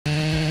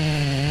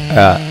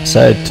Alright,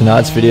 so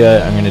tonight's video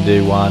I'm going to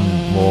do one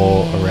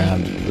more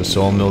around the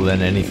sawmill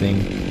than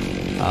anything.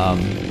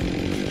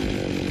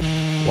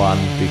 One,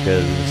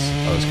 because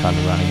I was kind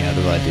of running out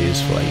of ideas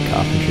for like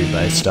carpentry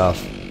based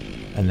stuff,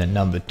 and then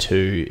number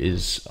two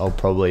is I'll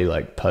probably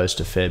like post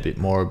a fair bit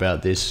more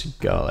about this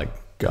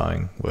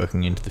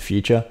working into the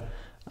future.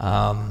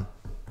 And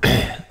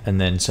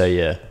then so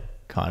yeah,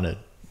 kind of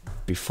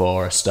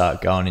before I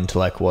start going into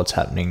like what's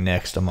happening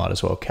next, I might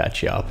as well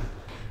catch you up.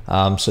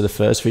 So the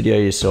first video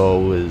you saw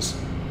was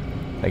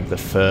like the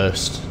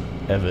first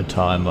ever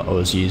time I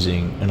was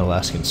using an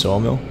Alaskan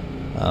sawmill,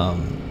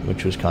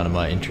 which was kind of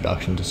my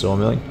introduction to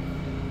sawmilling.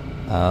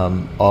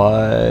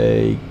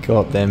 I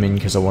got them in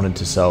because I wanted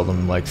to sell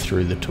them like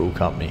through the tool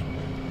company.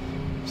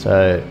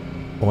 So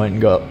I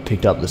went and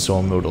picked up the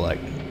sawmill to like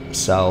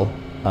sell,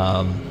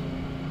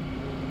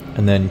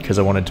 and then because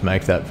I wanted to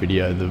make that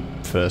video, the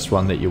first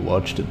one that you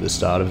watched at the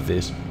start of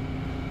this,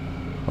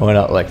 I went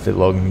up like the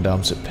logging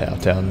dumps at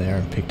Powtown there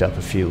and picked up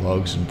a few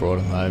logs and brought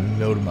them home,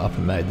 milled them up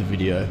and made the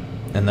video.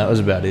 And that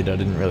was about it. I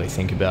didn't really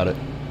think about it.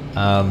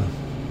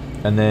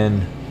 And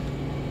then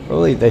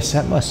probably they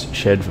sat in my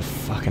shed for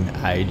fucking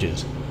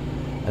ages.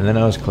 And then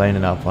I was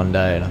cleaning up one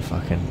day and I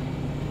fucking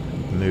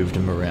moved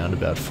them around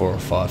about 4 or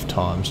 5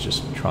 times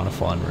just trying to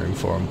find room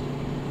for them.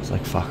 It's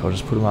like, fuck, I'll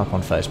just put them up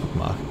on Facebook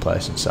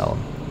Marketplace and sell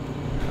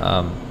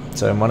them.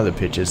 So in one of the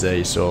pictures there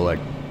you saw like,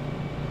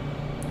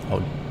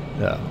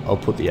 I'll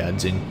put the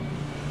ads in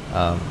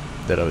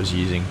that I was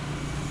using.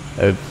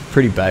 They were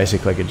pretty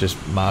basic, like I just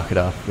mark it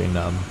up in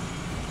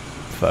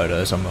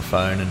photos on my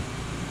phone and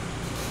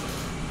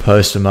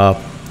post them up.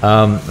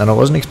 And I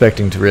wasn't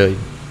expecting to really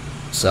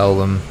sell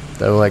them.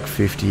 They were like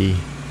 50,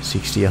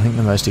 60. I think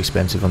the most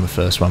expensive on the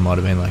first one might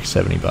have been like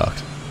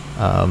 $70.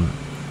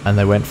 And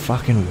they went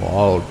fucking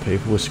wild.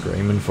 People were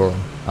screaming for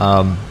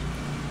them.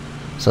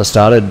 So I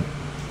started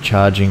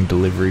charging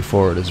delivery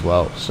for it as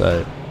well.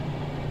 So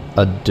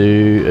I'd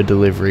do a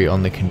delivery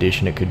on the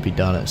condition it could be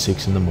done at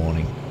 6 in the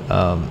morning.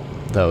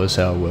 That was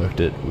how I worked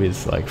it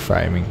with like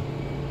framing.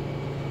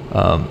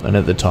 And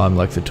at the time,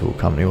 like the tool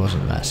company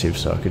wasn't massive,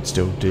 so I could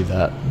still do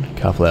that a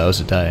couple hours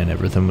a day and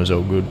everything was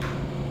all good.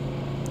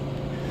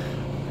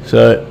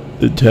 So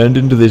it turned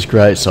into this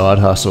great side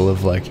hustle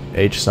of like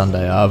each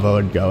Sunday arvo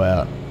I'd go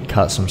out,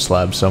 cut some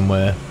slabs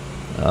somewhere.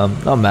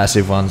 Not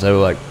massive ones, they were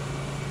like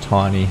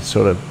tiny,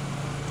 sort of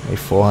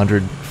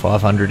 400,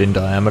 500 in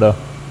diameter.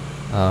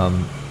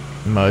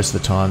 Most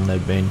of the time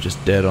they'd been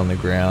just dead on the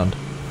ground,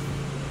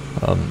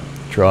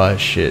 dry as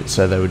shit,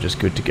 so they were just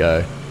good to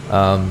go.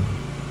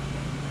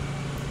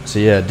 So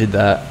yeah, I did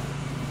that,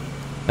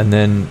 and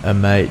then a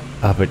mate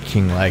up at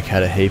King Lake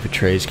had a heap of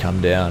trees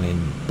come down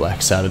in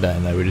Black Saturday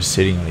and they were just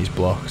sitting on his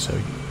block. So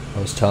I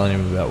was telling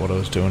him about what I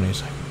was doing.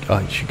 He's like, oh,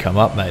 you should come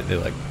up, mate, they're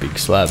like big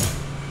slabs.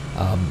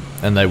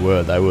 And they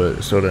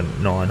were sort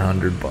of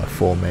 900 by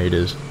 4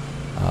 meters.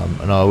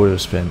 And I would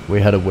have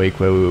we had a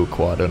week where we were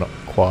quiet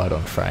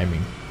on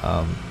framing.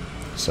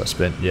 So I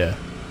spent, yeah,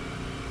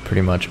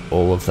 pretty much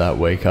all of that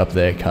week up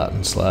there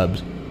cutting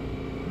slabs,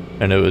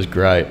 and it was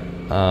great,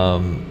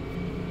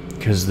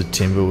 because the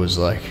timber was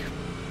like,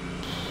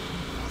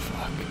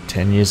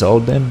 10 years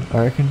old then,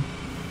 I reckon,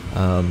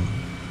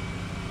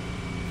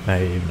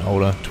 maybe even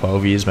older,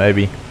 12 years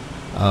maybe.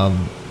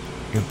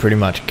 You pretty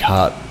much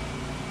cut,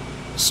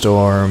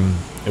 store them,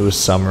 it was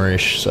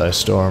summerish, so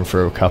store them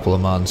for a couple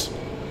of months,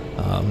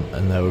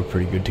 and they were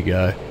pretty good to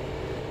go.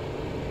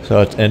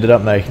 So I ended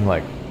up making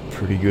like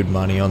pretty good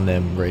money on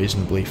them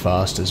reasonably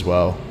fast as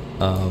well.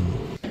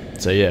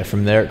 So yeah,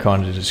 from there it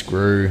kind of just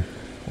grew.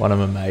 One of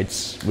my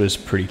mates was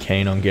pretty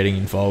keen on getting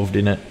involved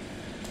in it.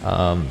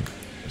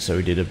 So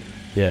we did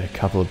a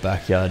couple of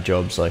backyard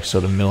jobs, like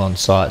sort of mill on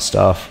site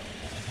stuff.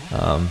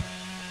 And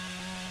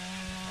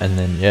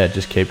then yeah,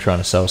 just keep trying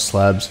to sell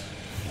slabs.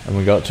 And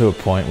we got to a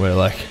point where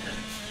like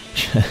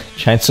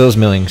chainsaws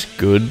milling's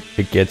good,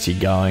 it gets you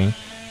going,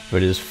 but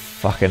it is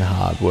fucking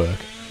hard work.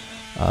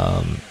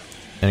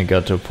 And it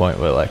got to a point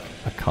where like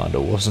I kind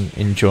of wasn't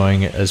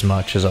enjoying it as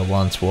much as I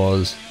once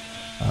was.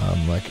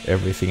 Like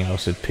everything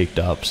else had picked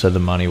up, so the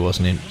money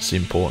wasn't as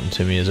important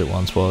to me as it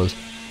once was.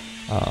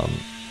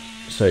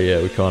 So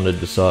yeah, we kind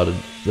of decided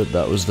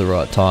that was the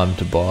right time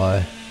to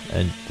buy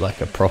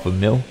like a proper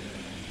mill.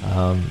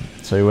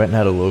 So we went and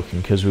had a look,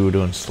 and because we were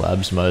doing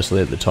slabs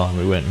mostly at the time,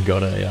 we went and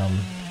got a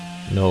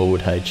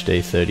Norwood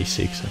HD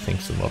 36, I think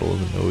is the model of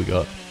the mill we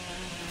got.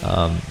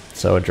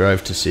 So I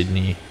drove to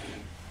Sydney.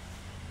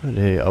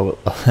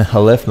 I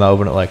left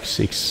Melbourne at like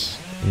 6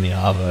 in the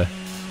arvo,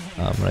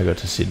 and I got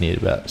to Sydney at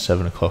about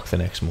 7 o'clock the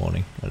next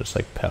morning. I just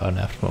like power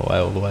napped my way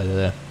all the way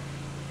there.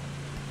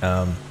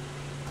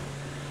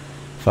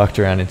 Fucked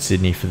around in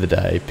Sydney for the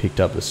day, picked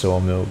up the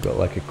sawmill, got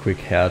like a quick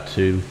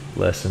how-to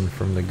lesson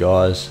from the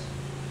guys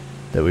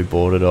that we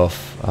bought it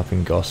off up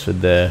in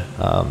Gosford there,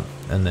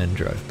 and then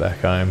drove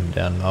back home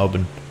down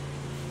Melbourne.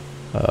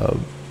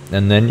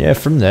 And then yeah,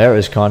 from there it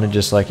was kind of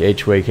just like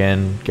each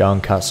weekend go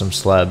and cut some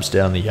slabs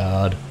down the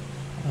yard,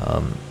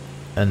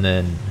 and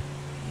then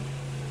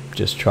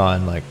just try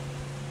and like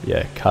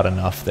cut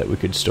enough that we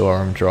could store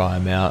them, dry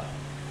them out.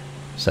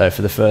 So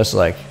for the first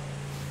like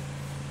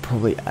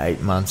probably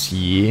 8 months, a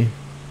year.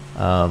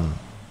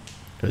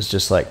 It was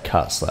just like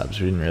cut slabs.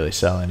 We didn't really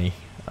sell any.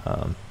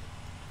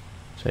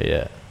 So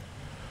yeah,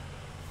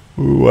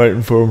 we were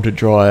waiting for them to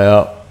dry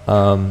out.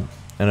 And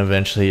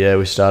eventually, yeah,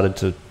 we started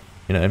to,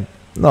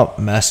 not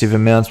massive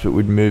amounts, but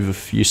we'd move a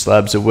few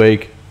slabs a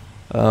week.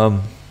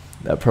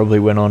 That probably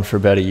went on for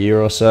about a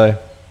year or so.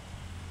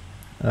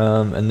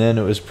 And then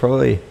it was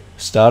probably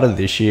started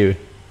this year.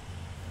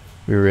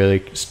 We really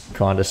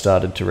kind of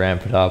started to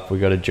ramp it up. We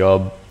got a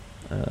job.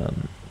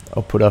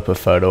 I'll put up a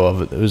photo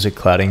of it. It was a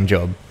cladding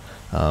job.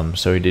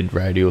 So we did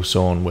radial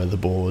sawn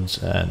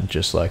weatherboards and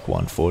just like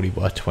 140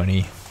 by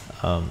 20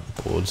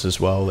 boards as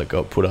well that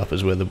got put up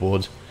as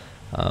weatherboards.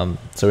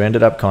 So we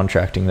ended up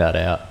contracting that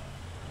out,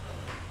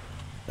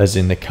 as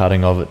in the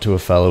cutting of it, to a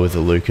fellow with a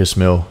Lucas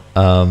mill.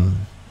 And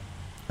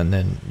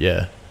then,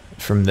 yeah,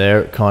 from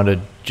there it kind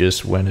of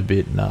just went a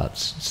bit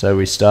nuts. So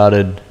we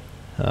started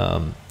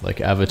like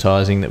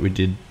advertising that we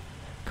did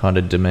kind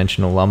of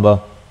dimensional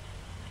lumber.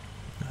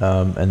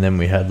 And then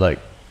we had like,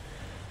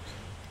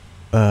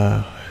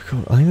 I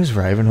think it was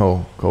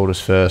Ravenhall called us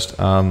first,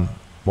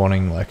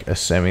 wanting like a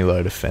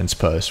semi-load of fence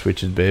posts,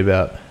 which would be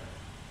about,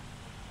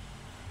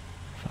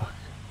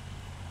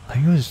 I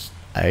think it was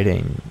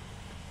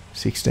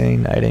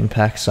 16, 18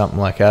 packs, something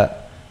like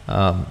that,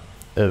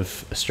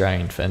 of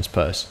Australian fence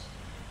posts.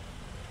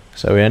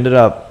 So we ended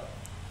up,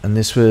 and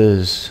this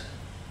was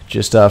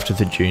just after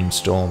the June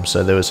storm,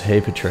 so there was a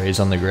heap of trees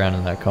on the ground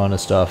and that kind of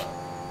stuff.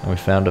 And we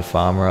found a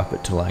farmer up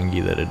at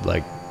Talangi that had,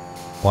 like,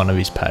 one of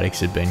his paddocks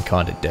had been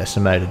kind of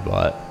decimated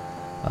by it.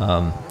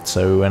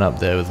 So we went up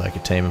there with like a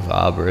team of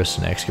arborists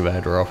and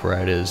excavator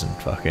operators and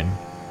fucking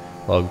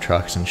log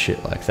trucks and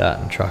shit like that,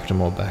 and trucked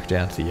them all back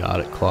down to the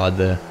yard at Clyde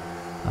there.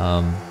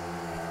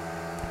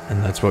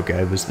 And that's what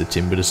gave us the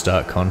timber to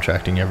start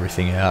contracting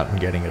everything out and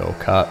getting it all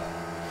cut.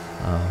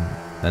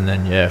 And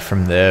then, yeah,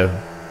 from there,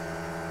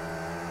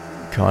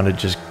 kind of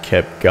just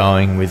kept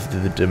going with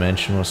the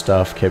dimensional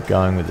stuff, kept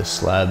going with the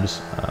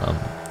slabs.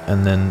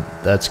 And then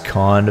that's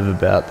kind of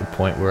about the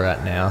point we're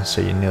at now,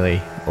 so you're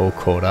nearly all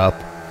caught up.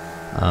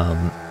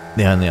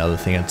 The only other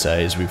thing I'd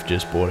say is we've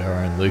just bought our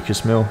own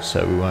Lucas mill,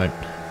 so we won't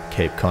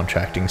keep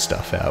contracting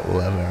stuff out. We'll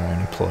have our own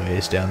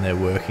employees down there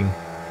working.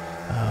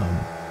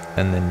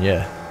 And then,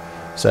 yeah,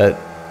 so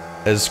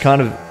it's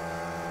kind of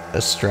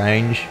a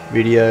strange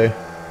video.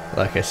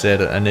 Like I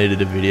said, I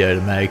needed a video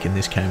to make, and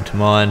this came to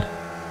mind.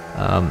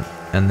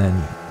 And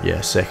then, yeah,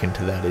 second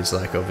to that is,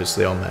 like,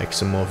 obviously I'll make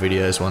some more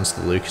videos once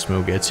the Lucas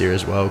mill gets here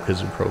as well,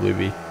 because it'll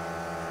probably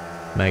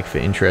make for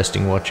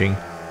interesting watching.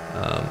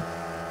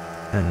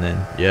 And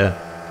then, yeah,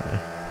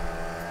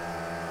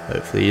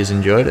 hopefully you've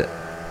enjoyed it.